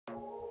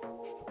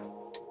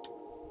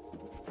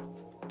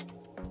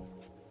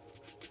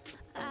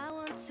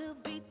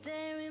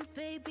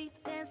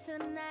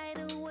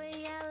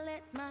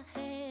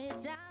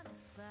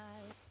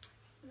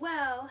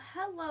Well,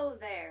 hello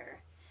there.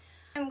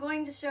 I'm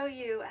going to show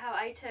you how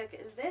I took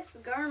this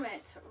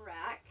garment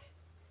rack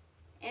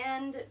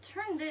and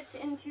turned it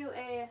into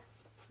a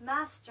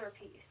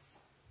masterpiece,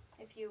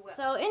 if you will.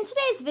 So in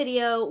today's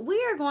video,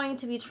 we are going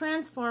to be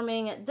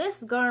transforming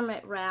this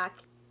garment rack.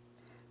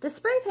 The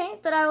spray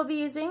paint that I will be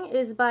using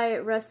is by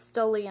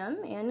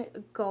Rust-Oleum in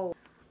gold.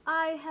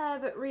 I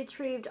have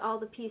retrieved all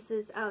the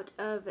pieces out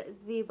of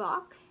the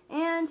box,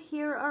 and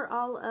here are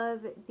all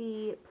of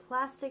the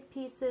plastic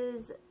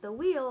pieces, the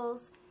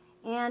wheels,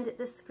 and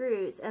the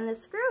screws. And the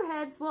screw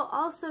heads will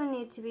also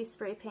need to be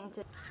spray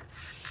painted.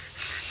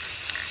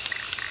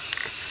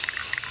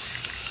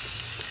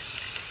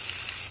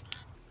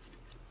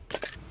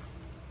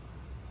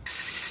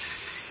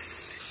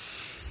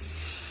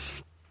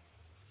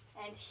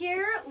 And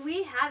here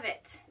we have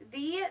it,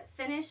 the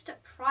finished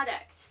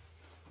product.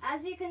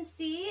 As you can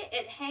see,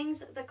 it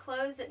hangs the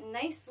clothes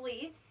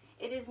nicely.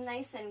 It is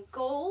nice and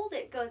gold.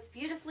 It goes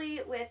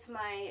beautifully with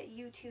my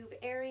YouTube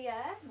area,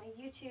 my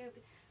YouTube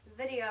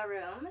video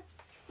room.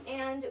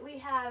 And we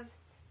have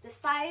the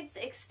sides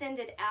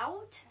extended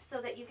out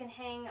so that you can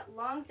hang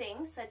long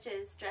things such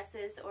as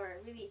dresses or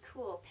really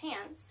cool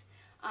pants.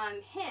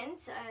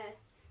 Hint,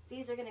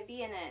 these are going to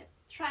be in a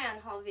try-on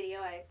haul video.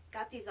 I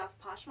got these off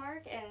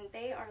Poshmark and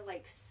they are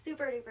like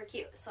super duper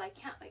cute, so I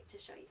can't wait to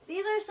show you.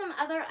 These are some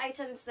other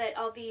items that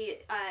I'll be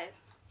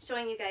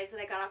showing you guys that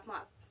I got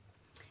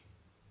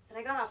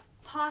off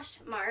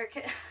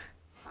Poshmark.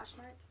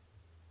 Poshmark?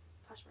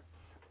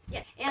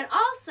 Yeah. And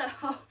also,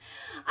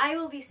 I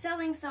will be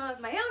selling some of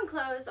my own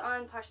clothes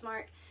on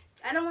Poshmark.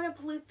 I don't want to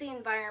pollute the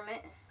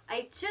environment.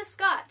 I just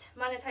got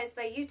monetized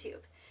by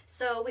YouTube.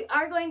 So we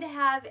are going to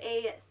have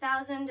a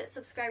 1,000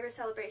 subscriber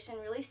celebration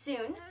really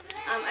soon.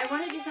 I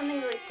want to do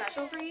something really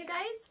special for you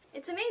guys.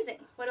 It's amazing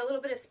what a little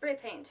bit of spray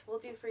paint will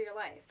do for your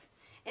life.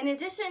 In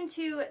addition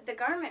to the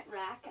garment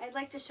rack, I'd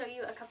like to show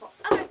you a couple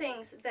other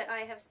things that I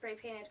have spray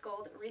painted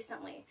gold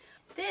recently.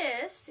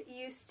 This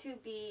used to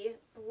be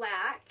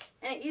black,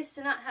 and it used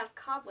to not have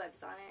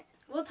cobwebs on it.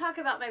 We'll talk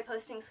about my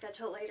posting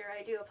schedule later.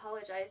 I do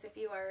apologize if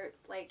you are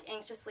like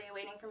anxiously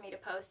waiting for me to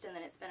post and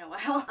then it's been a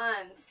while.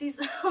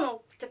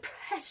 Seasonal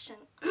depression.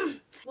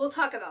 We'll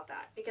talk about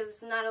that because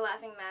it's not a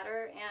laughing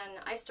matter and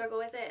I struggle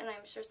with it and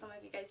I'm sure some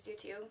of you guys do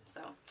too.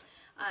 So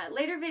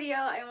later video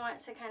I want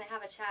to kind of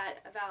have a chat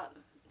about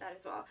that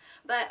as well.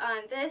 But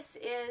this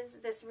is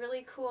this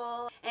really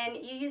cool, and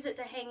you use it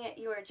to hang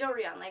your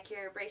jewelry on, like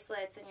your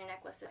bracelets and your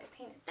necklaces. I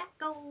painted that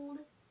gold.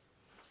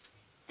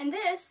 And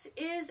this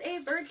is a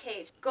bird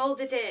cage.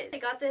 Gold it is. I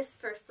got this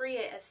for free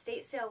at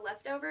estate sale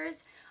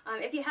leftovers.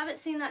 If you haven't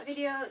seen that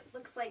video, it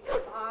looks like a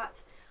lot.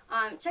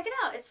 Check it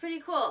out. It's pretty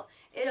cool.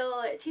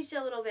 It'll teach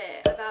you a little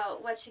bit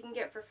about what you can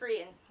get for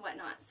free and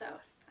whatnot. So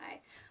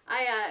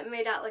I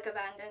made out like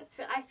abandoned.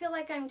 I feel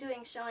like I'm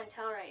doing show and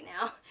tell right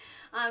now.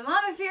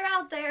 Mom, if you're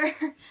out there,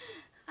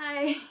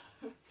 I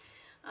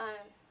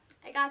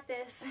got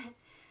this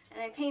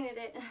and I painted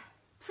it.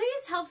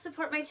 Please help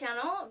support my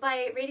channel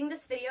by rating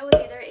this video with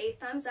either a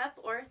thumbs up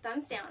or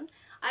thumbs down.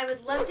 I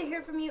would love to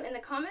hear from you in the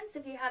comments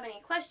if you have any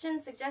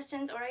questions,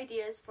 suggestions, or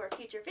ideas for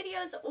future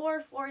videos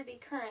or for the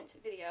current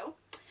video.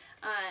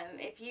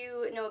 If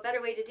you know a better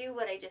way to do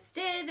what I just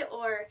did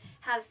or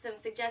have some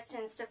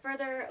suggestions to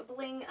further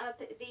bling up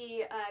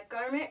the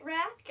garment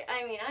rack,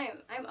 I mean,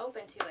 I'm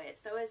open to it.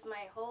 So is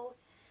my whole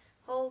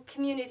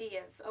community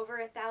of over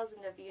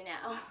 1,000 of you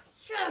now.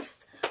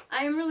 Yes!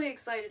 I am really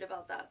excited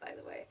about that, by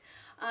the way.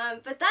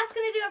 But that's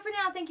going to do it for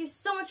now. Thank you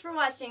so much for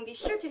watching. Be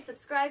sure to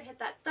subscribe, hit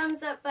that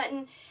thumbs up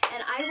button,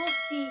 and I will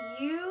see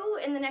you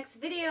in the next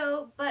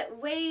video. But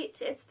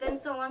wait, it's been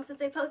so long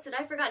since I posted.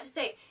 I forgot to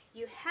say,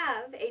 you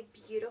have a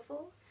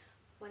beautiful,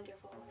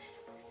 wonderful,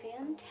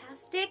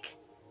 fantastic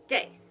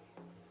day.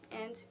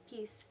 And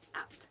peace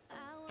out.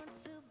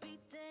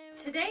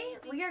 Today,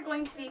 we are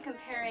going to be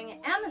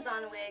comparing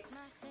Amazon wigs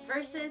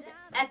versus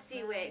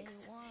Etsy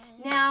wigs.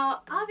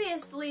 Now,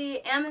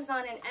 obviously,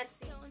 Amazon and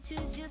Etsy. Don't you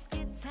just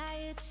get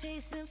tired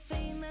chasing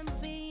fame and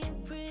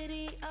being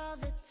pretty all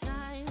the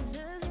time?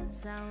 Doesn't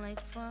sound like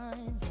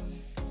fun.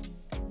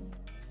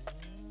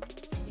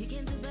 You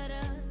can do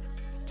better.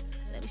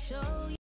 Let me show you.